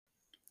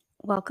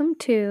Welcome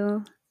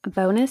to a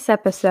bonus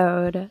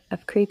episode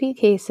of Creepy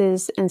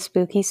Cases and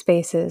Spooky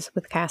Spaces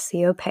with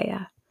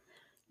Cassiopeia.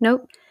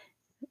 Nope,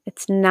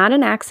 it's not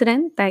an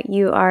accident that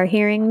you are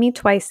hearing me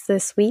twice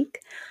this week.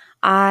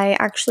 I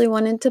actually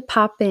wanted to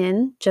pop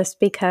in just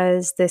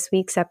because this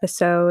week's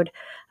episode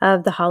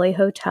of The Holly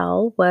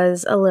Hotel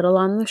was a little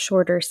on the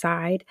shorter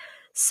side.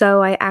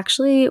 So I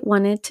actually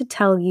wanted to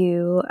tell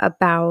you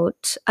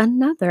about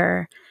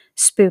another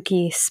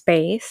spooky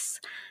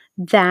space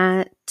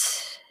that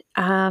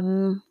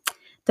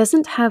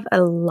doesn't have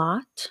a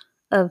lot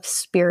of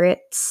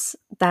spirits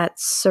that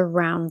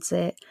surrounds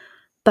it,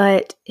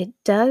 but it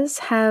does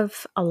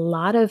have a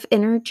lot of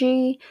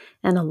energy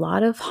and a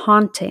lot of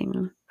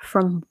haunting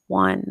from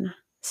one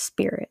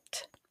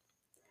spirit.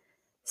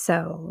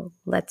 So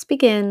let's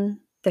begin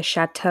the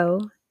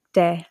Chateau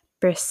de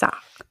Brissac.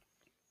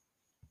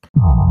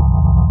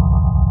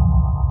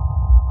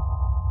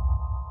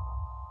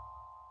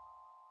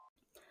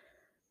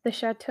 The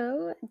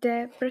Chateau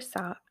de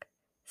Brissac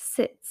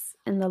sits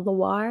in the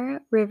Loire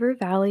River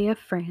Valley of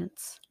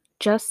France,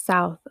 just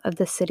south of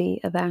the city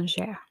of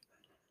Angers.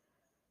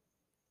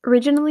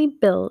 Originally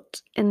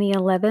built in the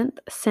 11th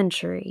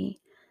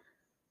century,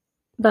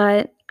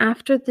 but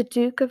after the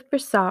Duke of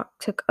Brissac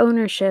took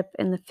ownership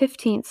in the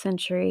 15th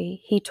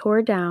century, he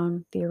tore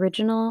down the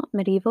original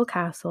medieval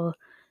castle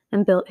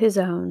and built his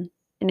own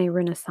in a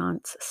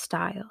Renaissance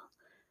style,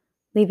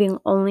 leaving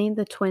only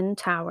the twin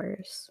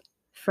towers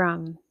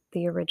from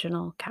the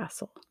original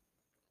castle.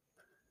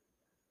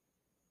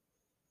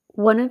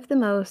 One of the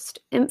most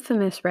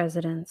infamous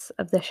residents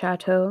of the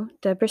Chateau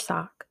de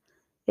Brissac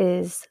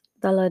is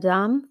the La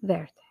Dame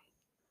Verte,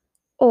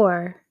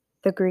 or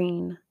the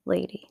Green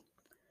Lady,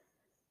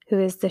 who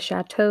is the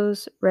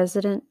chateau's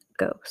resident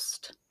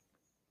ghost.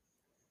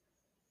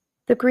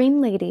 The Green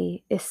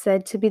Lady is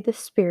said to be the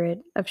spirit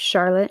of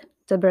Charlotte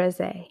de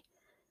Brissac,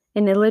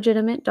 an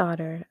illegitimate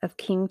daughter of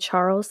King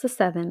Charles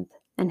VII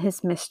and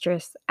his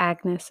mistress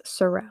Agnes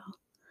Sorel.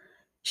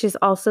 She's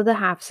also the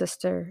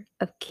half-sister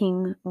of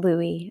King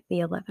Louis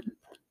XI.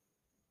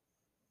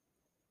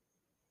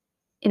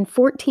 In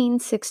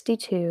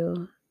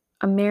 1462,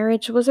 a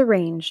marriage was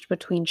arranged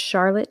between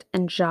Charlotte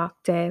and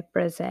Jacques de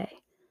Brissac,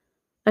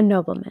 a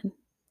nobleman.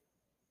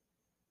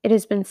 It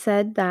has been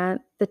said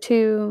that the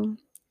two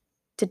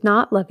did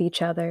not love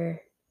each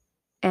other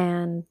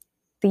and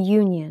the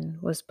union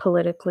was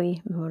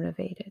politically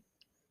motivated.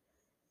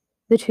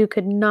 The two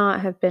could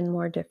not have been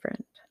more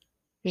different,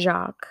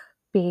 Jacques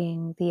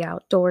being the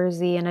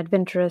outdoorsy and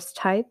adventurous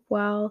type,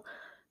 while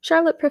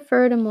Charlotte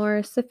preferred a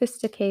more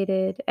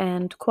sophisticated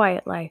and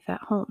quiet life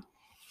at home.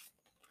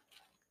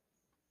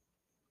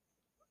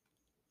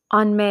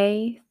 On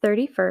May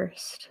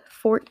 31st,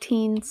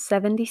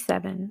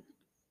 1477,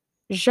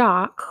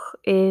 Jacques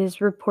is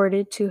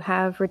reported to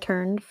have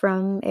returned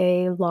from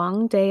a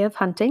long day of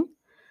hunting,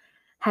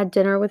 had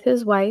dinner with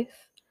his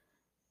wife,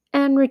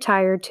 and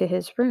retired to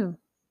his room.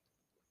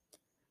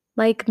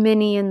 Like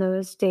many in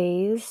those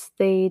days,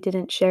 they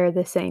didn't share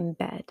the same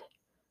bed.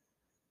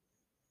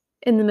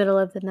 In the middle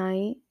of the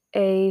night,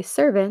 a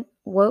servant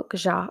woke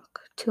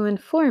Jacques to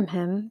inform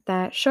him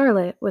that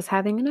Charlotte was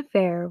having an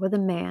affair with a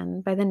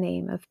man by the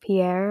name of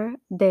Pierre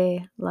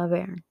de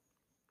Laverne.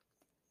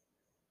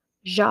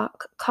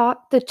 Jacques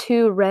caught the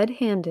two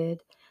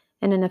red-handed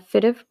and in a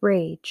fit of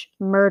rage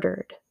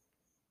murdered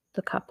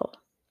the couple.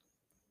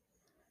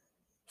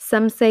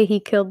 Some say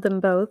he killed them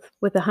both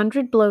with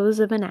 100 blows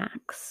of an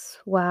axe,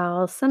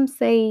 while some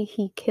say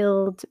he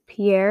killed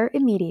Pierre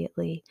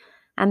immediately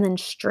and then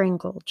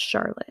strangled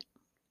Charlotte.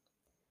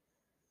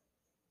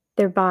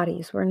 Their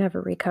bodies were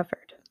never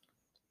recovered.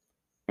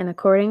 And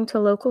according to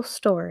local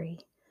story,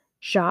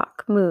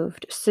 Jacques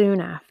moved soon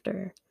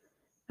after,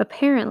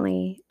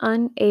 apparently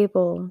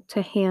unable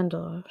to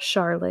handle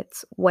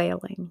Charlotte's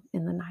wailing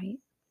in the night.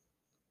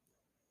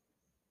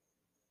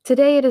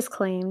 Today it is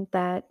claimed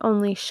that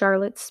only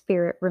Charlotte's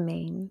spirit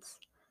remains.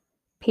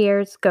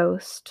 Pierre's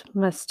ghost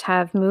must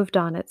have moved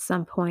on at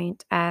some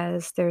point,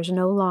 as there's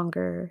no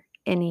longer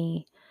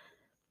any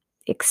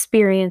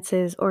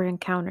experiences or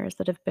encounters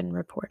that have been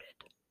reported.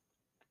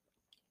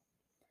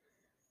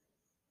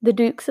 The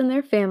Dukes and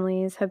their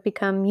families have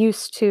become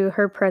used to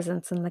her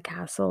presence in the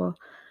castle,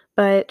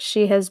 but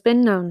she has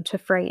been known to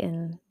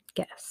frighten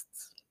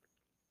guests.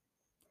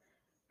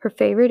 Her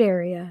favorite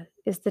area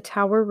is the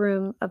tower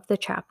room of the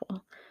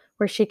chapel,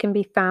 where she can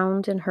be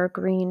found in her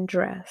green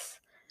dress,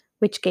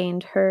 which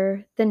gained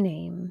her the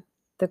name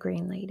the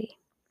Green Lady.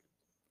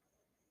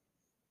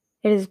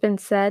 It has been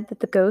said that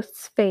the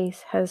ghost's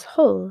face has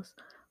holes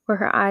where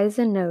her eyes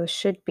and nose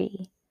should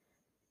be,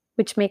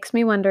 which makes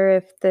me wonder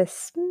if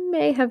this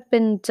may have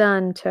been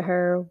done to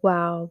her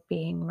while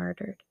being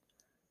murdered.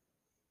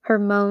 Her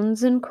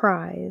moans and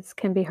cries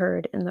can be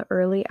heard in the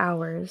early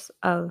hours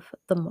of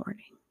the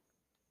morning.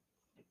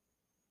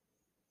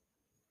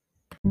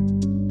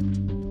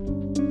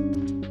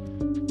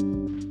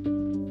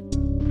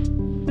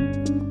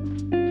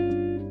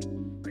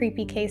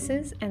 Creepy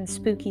Cases and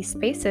Spooky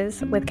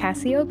Spaces with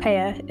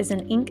Cassiopeia is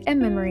an Ink and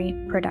Memory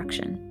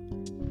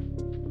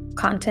production.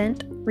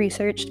 Content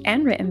researched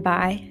and written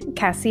by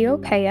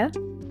Cassiopeia.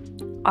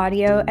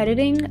 Audio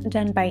editing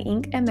done by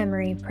Ink and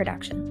Memory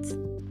Productions.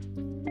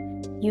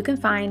 You can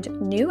find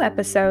new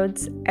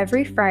episodes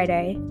every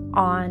Friday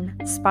on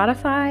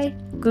Spotify,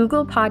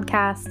 Google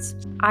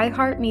Podcasts,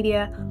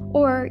 iHeartMedia,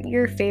 or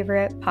your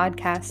favorite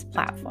podcast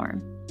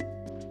platform.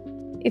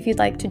 If you'd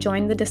like to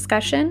join the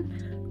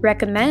discussion,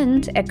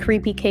 recommend a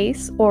creepy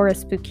case or a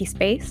spooky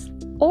space,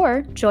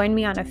 or join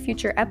me on a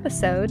future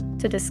episode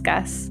to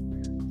discuss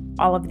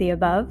all of the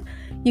above,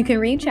 you can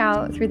reach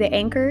out through the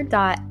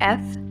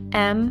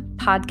anchor.fm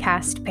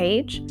podcast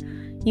page.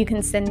 You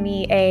can send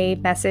me a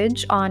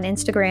message on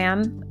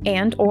Instagram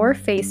and or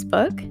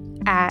Facebook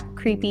at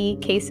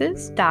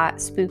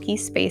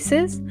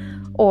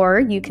creepycases.spookyspaces, or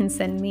you can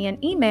send me an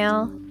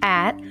email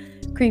at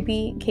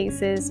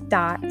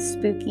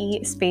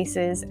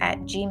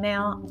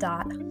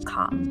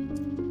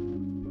creepycases.spookyspaces@gmail.com.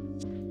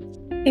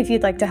 If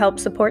you'd like to help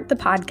support the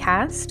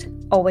podcast,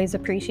 always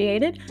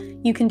appreciated,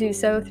 you can do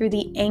so through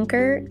the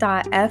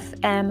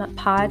anchor.fm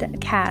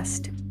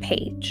podcast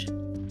page.